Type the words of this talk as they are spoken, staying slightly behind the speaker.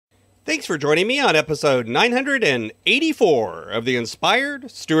Thanks for joining me on episode 984 of the Inspired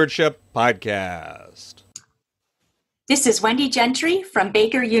Stewardship Podcast. This is Wendy Gentry from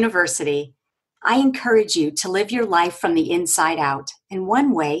Baker University. I encourage you to live your life from the inside out. And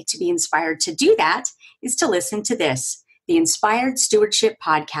one way to be inspired to do that is to listen to this, the Inspired Stewardship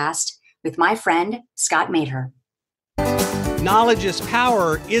Podcast with my friend, Scott Mater. Knowledge is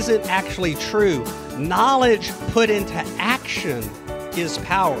power isn't actually true. Knowledge put into action is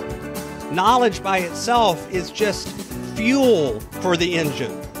power. Knowledge by itself is just fuel for the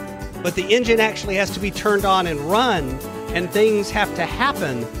engine. But the engine actually has to be turned on and run, and things have to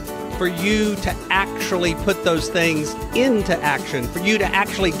happen for you to actually put those things into action, for you to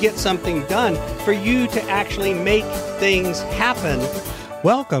actually get something done, for you to actually make things happen.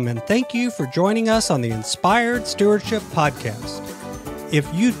 Welcome and thank you for joining us on the Inspired Stewardship Podcast.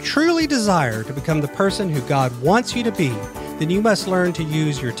 If you truly desire to become the person who God wants you to be, then you must learn to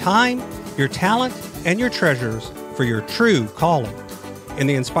use your time, your talent, and your treasures for your true calling. In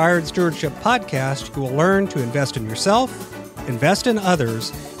the Inspired Stewardship Podcast, you will learn to invest in yourself, invest in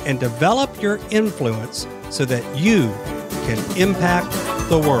others, and develop your influence so that you can impact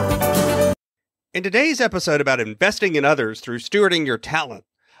the world. In today's episode about investing in others through stewarding your talent,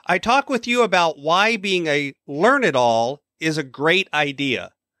 I talk with you about why being a learn-it-all is a great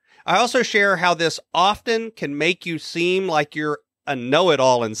idea. I also share how this often can make you seem like you're a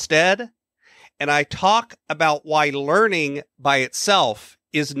know-it-all instead. And I talk about why learning by itself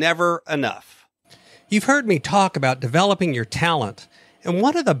is never enough. You've heard me talk about developing your talent, and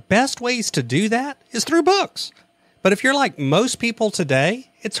one of the best ways to do that is through books. But if you're like most people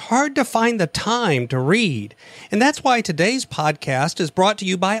today, it's hard to find the time to read. And that's why today's podcast is brought to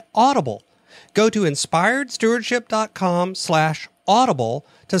you by Audible. Go to inspiredstewardship.com/audible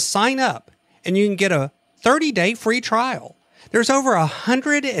to sign up, and you can get a 30-day free trial. There's over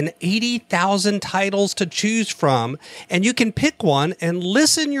 180,000 titles to choose from, and you can pick one and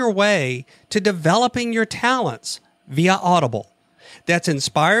listen your way to developing your talents via Audible. That's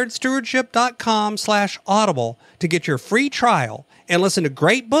inspiredstewardship.com/audible to get your free trial and listen to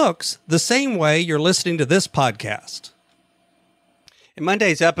great books the same way you're listening to this podcast. In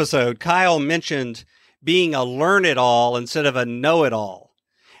Monday's episode, Kyle mentioned being a learn-it-all instead of a know-it-all.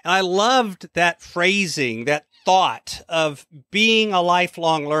 And I loved that phrasing, that thought of being a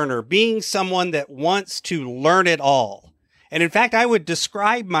lifelong learner, being someone that wants to learn it all. And in fact, I would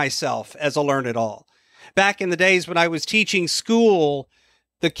describe myself as a learn-it-all. Back in the days when I was teaching school,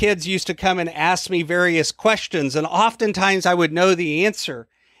 the kids used to come and ask me various questions, and oftentimes I would know the answer.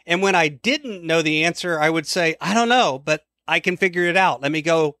 And when I didn't know the answer, I would say, I don't know, but I can figure it out. Let me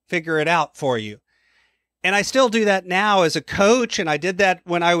go figure it out for you. And I still do that now as a coach, and I did that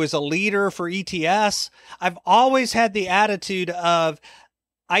when I was a leader for ETS. I've always had the attitude of,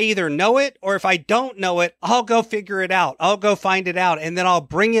 I either know it, or if I don't know it, I'll go figure it out. I'll go find it out, and then I'll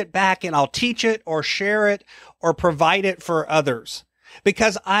bring it back and I'll teach it or share it or provide it for others.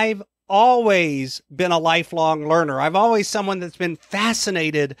 Because I've always been a lifelong learner. I've always someone that's been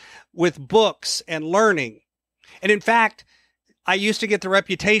fascinated with books and learning. And in fact, I used to get the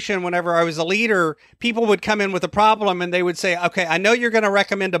reputation whenever I was a leader, people would come in with a problem and they would say, okay, I know you're going to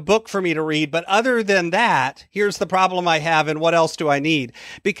recommend a book for me to read, but other than that, here's the problem I have and what else do I need?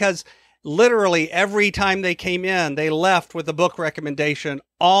 Because literally every time they came in, they left with a book recommendation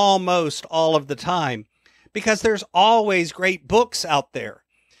almost all of the time, because there's always great books out there.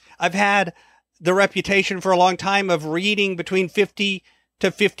 I've had the reputation for a long time of reading between 50 to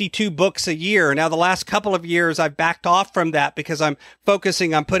 52 books a year. Now, the last couple of years, I've backed off from that because I'm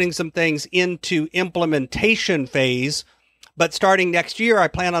focusing on putting some things into implementation phase. But starting next year, I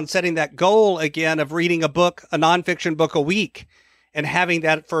plan on setting that goal again of reading a book, a nonfiction book a week, and having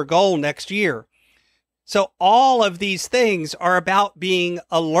that for a goal next year. So all of these things are about being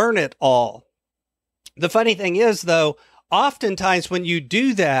a learn-it-all. The funny thing is, though, oftentimes when you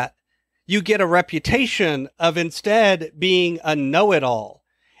do that, you get a reputation of instead being a know-it-all.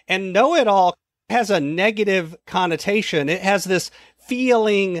 And know-it-all has a negative connotation. It has this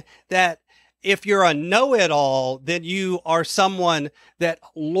feeling that if you're a know-it-all, then you are someone that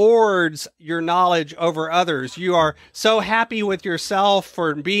lords your knowledge over others. You are so happy with yourself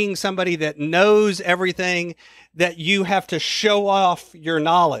for being somebody that knows everything that you have to show off your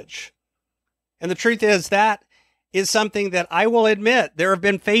knowledge. And the truth is that is something that I will admit. There have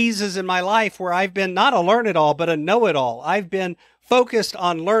been phases in my life where I've been not a learn-it-all, but a know-it-all. I've been focused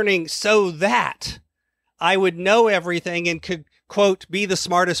on learning so that I would know everything and could, quote, be the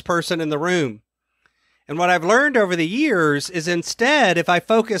smartest person in the room. And what I've learned over the years is instead, if I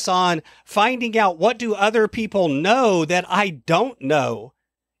focus on finding out what do other people know that I don't know,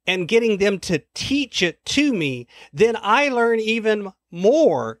 and getting them to teach it to me, then I learn even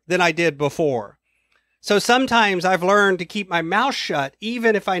more than I did before. So sometimes I've learned to keep my mouth shut,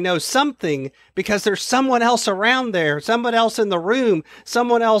 even if I know something, because there's someone else around there, someone else in the room,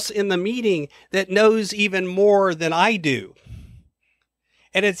 someone else in the meeting that knows even more than I do.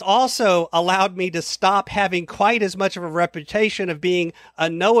 And it's also allowed me to stop having quite as much of a reputation of being a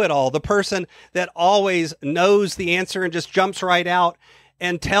know-it-all, the person that always knows the answer and just jumps right out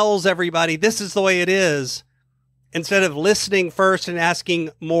and tells everybody this is the way it is, instead of listening first and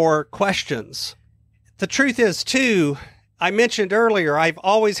asking more questions. The truth is, too, I mentioned earlier, I've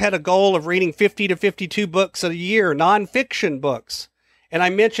always had a goal of reading 50 to 52 books a year, nonfiction books. And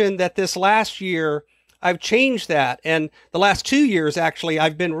I mentioned that this last year, I've changed that. And the last 2 years, actually,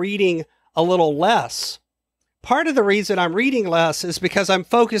 I've been reading a little less. Part of the reason I'm reading less is because I'm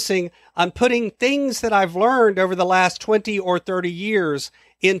focusing on putting things that I've learned over the last 20 or 30 years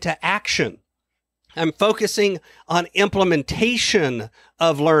into action. I'm focusing on implementation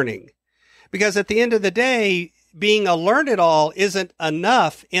of learning. Because at the end of the day, being a learn-it-all isn't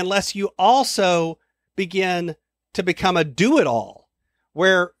enough unless you also begin to become a do-it-all,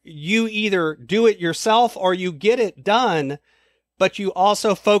 where you either do it yourself or you get it done, but you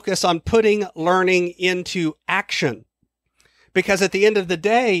also focus on putting learning into action. Because at the end of the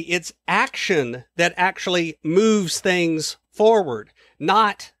day, it's action that actually moves things forward.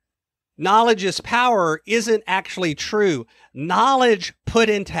 Not knowledge is power isn't actually true. Knowledge put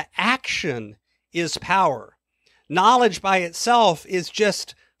into action is power. Knowledge by itself is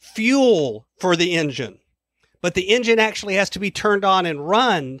just fuel for the engine. But the engine actually has to be turned on and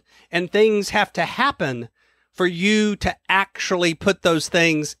run, and things have to happen for you to actually put those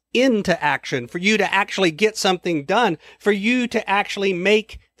things into action, for you to actually get something done, for you to actually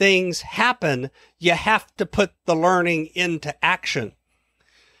make things happen. You have to put the learning into action.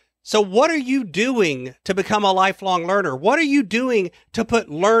 So what are you doing to become a lifelong learner? What are you doing to put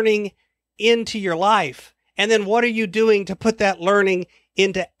learning into your life? And then what are you doing to put that learning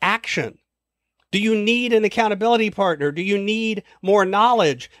into action? Do you need an accountability partner? Do you need more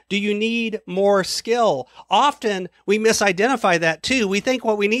knowledge? Do you need more skill? Often we misidentify that too. We think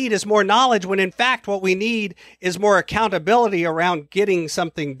what we need is more knowledge when in fact what we need is more accountability around getting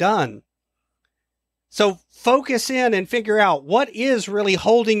something done. So focus in and figure out what is really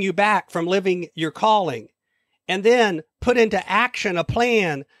holding you back from living your calling, and then put into action a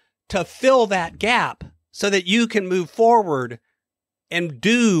plan to fill that gap so that you can move forward and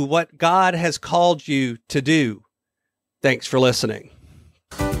do what God has called you to do. Thanks for listening.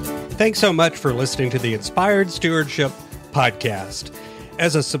 Thanks so much for listening to the Inspired Stewardship Podcast.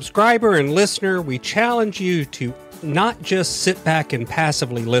 As a subscriber and listener, we challenge you to not just sit back and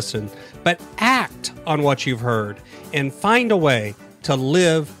passively listen, but act on what you've heard and find a way to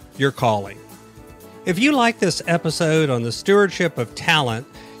live your calling. If you like this episode on the stewardship of talent,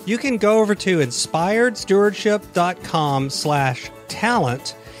 you can go over to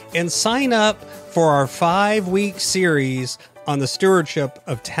inspiredstewardship.com/talent and sign up for our 5-week series on the stewardship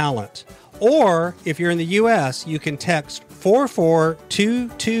of talent. Or if you're in the U.S., you can text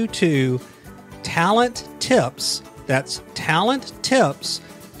 44222 talent tips. That's talent tips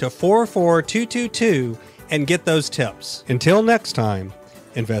to 44222 and get those tips. Until next time,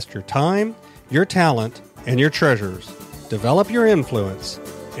 invest your time, your talent, and your treasures. Develop your influence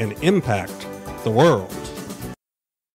and impact the world.